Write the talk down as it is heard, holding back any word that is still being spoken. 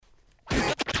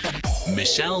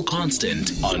Michelle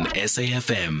Constant on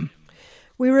SAFM.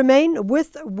 We remain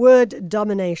with word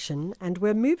domination, and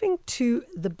we're moving to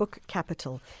the book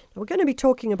capital. Now, we're going to be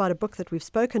talking about a book that we've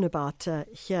spoken about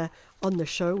here on the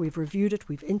show. We've reviewed it,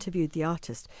 we've interviewed the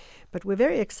artist, but we're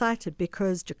very excited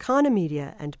because Jacana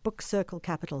Media and Book Circle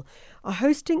Capital are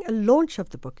hosting a launch of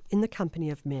the book In the Company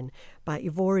of Men by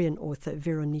Ivorian author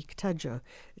Veronique Tadjo.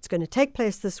 It's going to take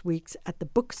place this week at the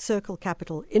Book Circle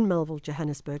Capital in Melville,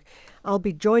 Johannesburg. I'll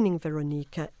be joining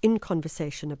Veronique in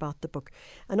conversation about the book.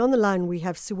 And on the line we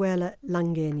have Siwela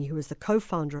Langeni, who is the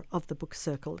co-founder of the Book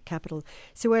Circle Capital.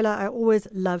 Siwela, I always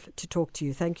love to talk to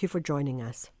you. Thank you for joining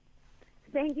us.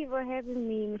 Thank you for having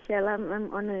me, Michelle.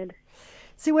 I'm honored.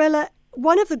 Siwela,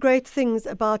 one of the great things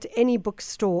about any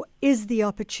bookstore is the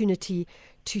opportunity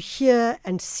to hear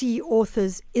and see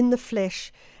authors in the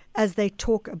flesh as they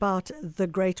talk about the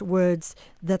great words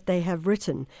that they have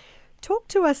written. Talk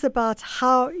to us about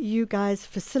how you guys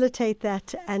facilitate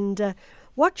that and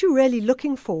what you're really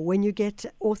looking for when you get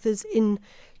authors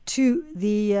into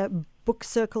the Book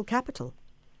Circle Capital.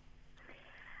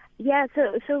 Yeah,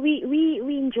 so we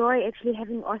enjoy actually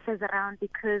having authors around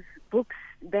because books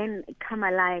then come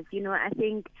alive. You know, I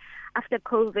think after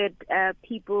COVID,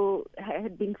 people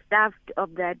had been starved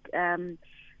of that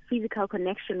physical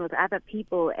connection with other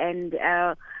people, and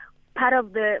part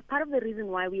of the reason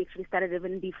why we actually started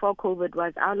even before COVID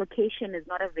was our location is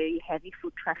not a very heavy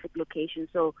foot traffic location.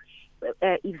 So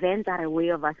events are a way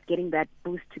of us getting that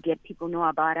boost to get people know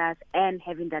about us and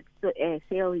having that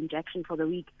sale injection for the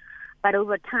week. But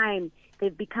over time,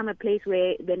 they've become a place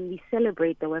where then we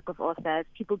celebrate the work of authors.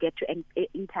 People get to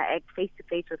interact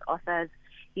face-to-face with authors.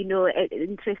 You know,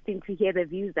 interesting to hear the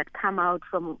views that come out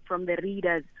from the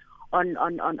readers on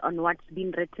what's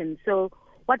been written. So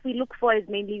what we look for is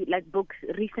mainly like books,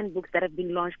 recent books that have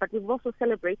been launched. But we've also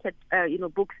celebrated,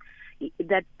 books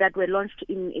that were launched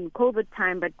in COVID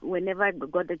time, but we never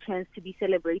got the chance to be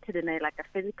celebrated in a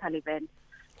physical event.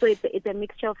 So it's a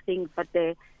mixture of things, but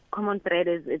the common thread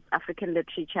is it's African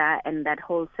literature and that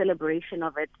whole celebration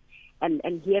of it,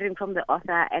 and hearing from the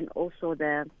author and also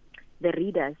the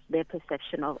readers, their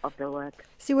perception of the work.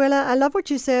 Siwela, I love what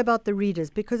you say about the readers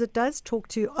because it does talk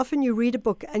to, often you read a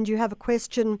book and you have a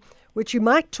question which you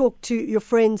might talk to your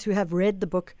friends who have read the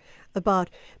book about,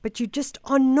 but you just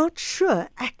are not sure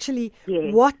actually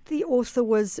what the author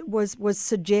was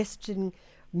suggesting,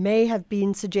 may have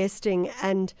been suggesting,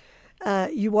 and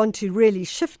you want to really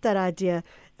shift that idea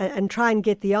and try and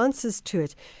get the answers to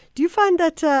it. Do you find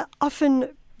that often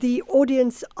the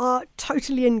audience are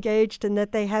totally engaged and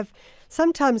that they have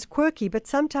sometimes quirky but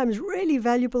sometimes really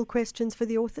valuable questions for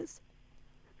the authors?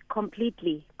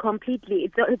 Completely.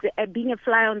 It's being a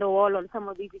fly on the wall on some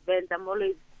of these events. I'm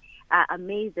always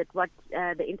amazed at what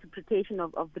the interpretation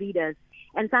of readers.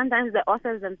 And sometimes the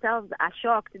authors themselves are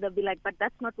shocked. They'll be like, but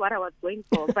that's not what I was going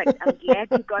for. But I'm glad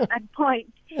you got that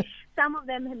point. Some of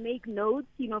them make notes,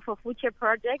 for future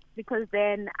projects because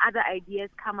then other ideas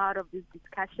come out of these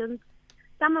discussions.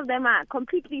 Some of them are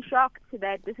completely shocked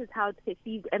that this is how it's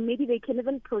perceived. And maybe they can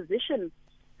even position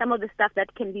some of the stuff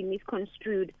that can be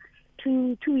misconstrued.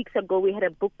 Two weeks ago, we had a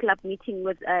book club meeting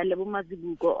with Lebuma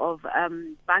Zibuko of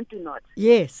Bantu Not.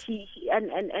 Yes.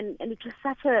 And it was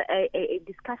such a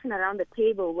discussion around the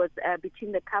table was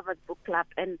between the Covers Book Club,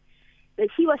 and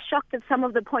she was shocked at some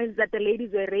of the points that the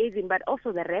ladies were raising, but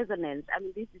also the resonance. I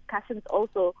mean, these discussions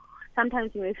also,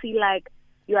 sometimes you may feel like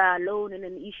you are alone in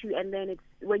an issue, and then it's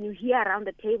when you hear around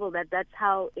the table that that's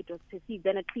how it was perceived,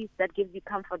 then at least that gives you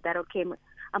comfort that, okay,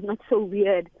 I'm not so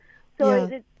weird. So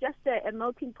it's just a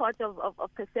melting pot of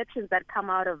perceptions that come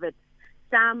out of it.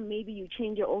 Some, maybe you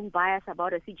change your own bias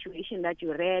about a situation that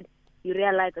you read. You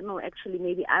realize, no, actually,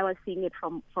 maybe I was seeing it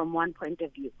from one point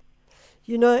of view.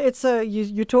 You know, it's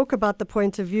you talk about the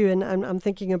point of view, and I'm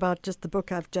thinking about just the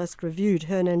book I've just reviewed,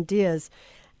 Hernan Diaz,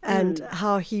 and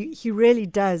how he really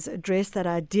does address that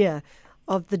idea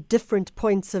of the different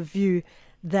points of view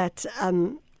that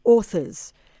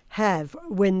authors have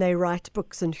when they write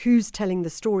books and who's telling the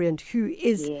story and who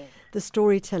is the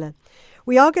storyteller.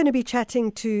 We are going to be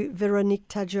chatting to Veronique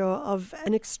Tadjo of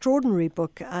an extraordinary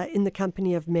book, In the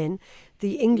Company of Men.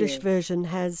 The English version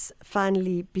has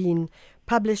finally been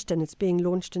published and it's being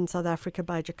launched in South Africa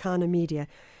by Jacana Media.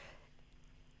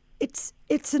 It's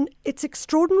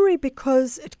extraordinary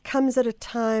because it comes at a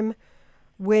time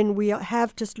when we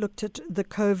have just looked at the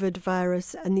COVID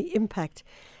virus and the impact.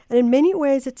 And in many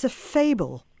ways, it's a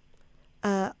fable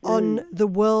on the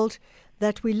world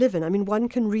that we live in. I mean, one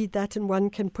can read that and one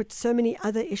can put so many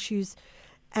other issues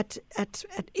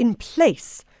in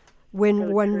place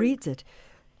when one reads it.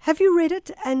 Have you read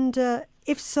it? And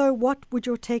if so, what would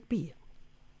your take be?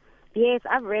 Yes,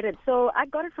 I've read it. So I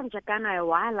got it from Jacana a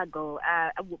while ago.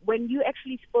 When you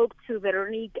actually spoke to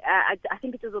Veronique, I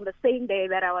think it was on the same day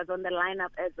that I was on the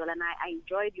lineup as well, and I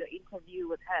enjoyed your interview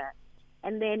with her.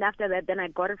 And then after that, then I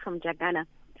got it from Jacana.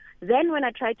 Then when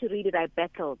I tried to read it, I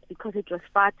battled because it was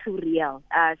far too real,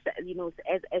 as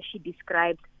she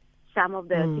described some of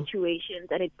the situations,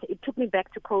 and it took me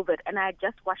back to COVID. And I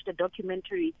just watched a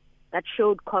documentary that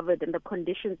showed COVID and the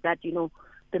conditions that,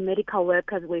 the medical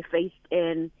workers were faced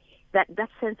in. That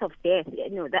sense of death,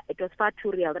 that it was far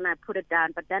too real. Then I put it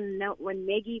down. But then when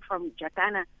Maggie from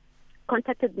Jacana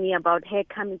contacted me about her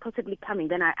possibly coming,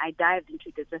 then I dived into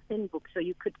it. It's a thin book, so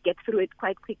you could get through it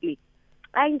quite quickly.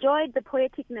 I enjoyed the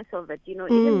poeticness of it,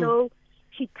 even though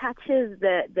she touches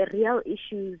the real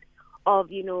issues of,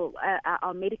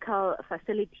 our medical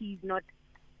facilities not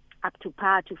up to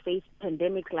par to face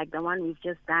pandemics like the one we've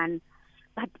just done.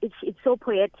 But it's so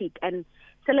poetic and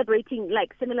celebrating,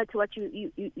 like similar to what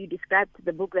you described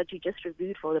the book that you just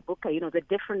reviewed for the book, the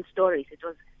different stories. It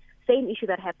was same issue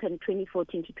that happened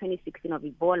 2014 to 2016 of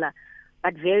Ebola,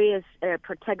 but various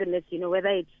protagonists, whether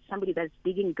it's somebody that's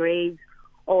digging graves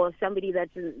or somebody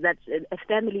that's a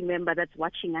family member that's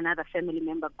watching another family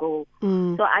member go.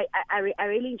 So I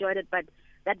really enjoyed it, but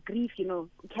that grief,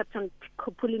 kept on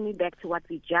pulling me back to what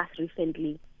we just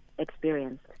recently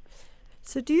experienced.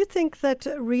 So do you think that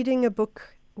reading a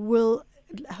book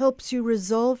helps you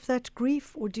resolve that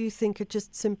grief, or do you think it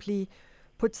just simply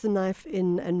puts the knife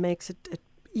in and makes it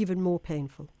even more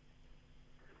painful?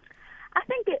 I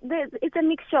think it's a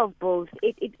mixture of both.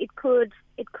 It could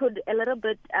a little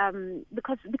bit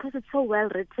because it's so well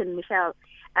written, Michelle.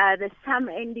 There's some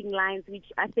ending lines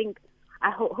which I think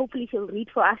hopefully she'll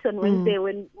read for us on Wednesday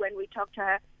when we talk to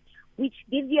her, which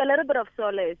gives you a little bit of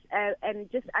solace and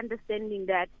just understanding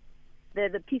that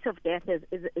the piece of death is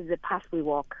the path we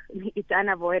walk. It's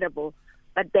unavoidable.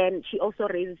 But then she also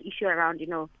raises issue around,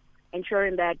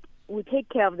 ensuring that we take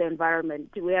care of the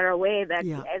environment. We are aware that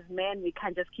as men, we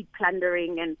can't just keep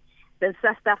plundering, and there's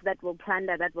stuff that will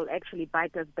plunder that will actually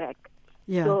bite us back.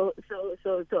 Yeah. So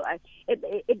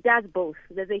it does both.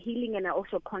 There's a healing and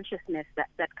also consciousness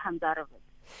that comes out of it.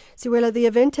 Siwela, the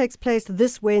event takes place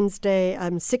this Wednesday,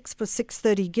 6 for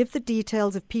 6:30. Give the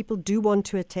details if people do want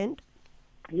to attend.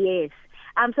 Yes.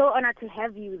 I'm so honored to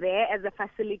have you there as a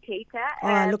facilitator.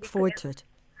 I look forward to it.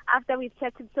 After we've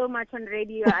chatted so much on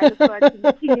radio, I look forward to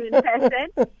meeting you in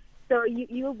person. So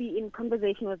you'll be in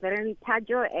conversation with Veronique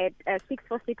Tajo at 6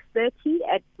 for 6:30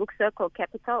 at Book Circle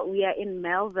Capital. We are in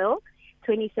Melville,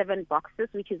 27 Boxes,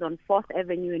 which is on 4th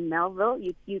Avenue in Melville.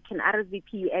 You can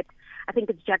RSVP at, I think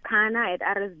it's Jacana at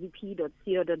rsvp.co.za.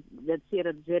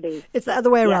 It's the other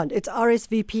way around. It's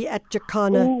RSVP at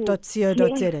jacana.co.za.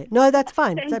 Yes. No, that's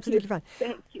fine. It's absolutely fine.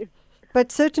 Thank you.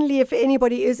 But certainly if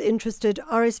anybody is interested,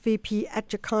 RSVP at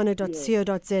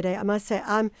jacana.co.za. I must say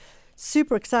I'm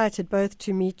super excited both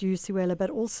to meet you, Siwela, but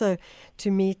also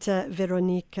to meet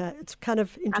Veronique. It's kind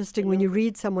of interesting when you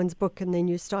read someone's book and then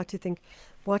you start to think,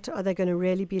 what are they going to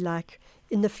really be like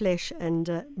in the flesh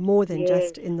and more than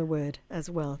just in the word as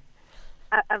well?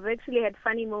 I've actually had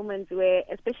funny moments where,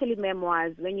 especially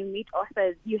memoirs, when you meet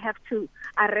authors, you have to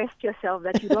arrest yourself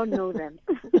that you don't know them.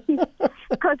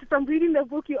 Because from reading the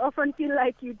book, you often feel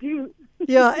like you do.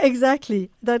 Yeah,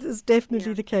 exactly. That is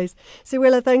definitely the case.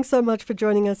 Siwela, thanks so much for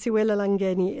joining us. Siwela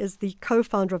Langeni is the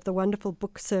co-founder of the wonderful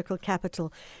Book Circle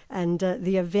Capital, and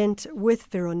the event with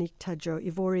Veronique Tajo,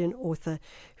 Ivorian author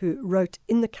who wrote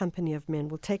In the Company of Men,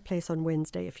 will take place on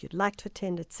Wednesday. If you'd like to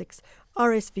attend at 6,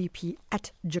 RSVP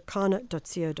at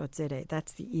jacana.co.za.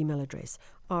 That's the email address,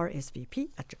 rsvp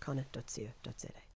at jacana.co.za.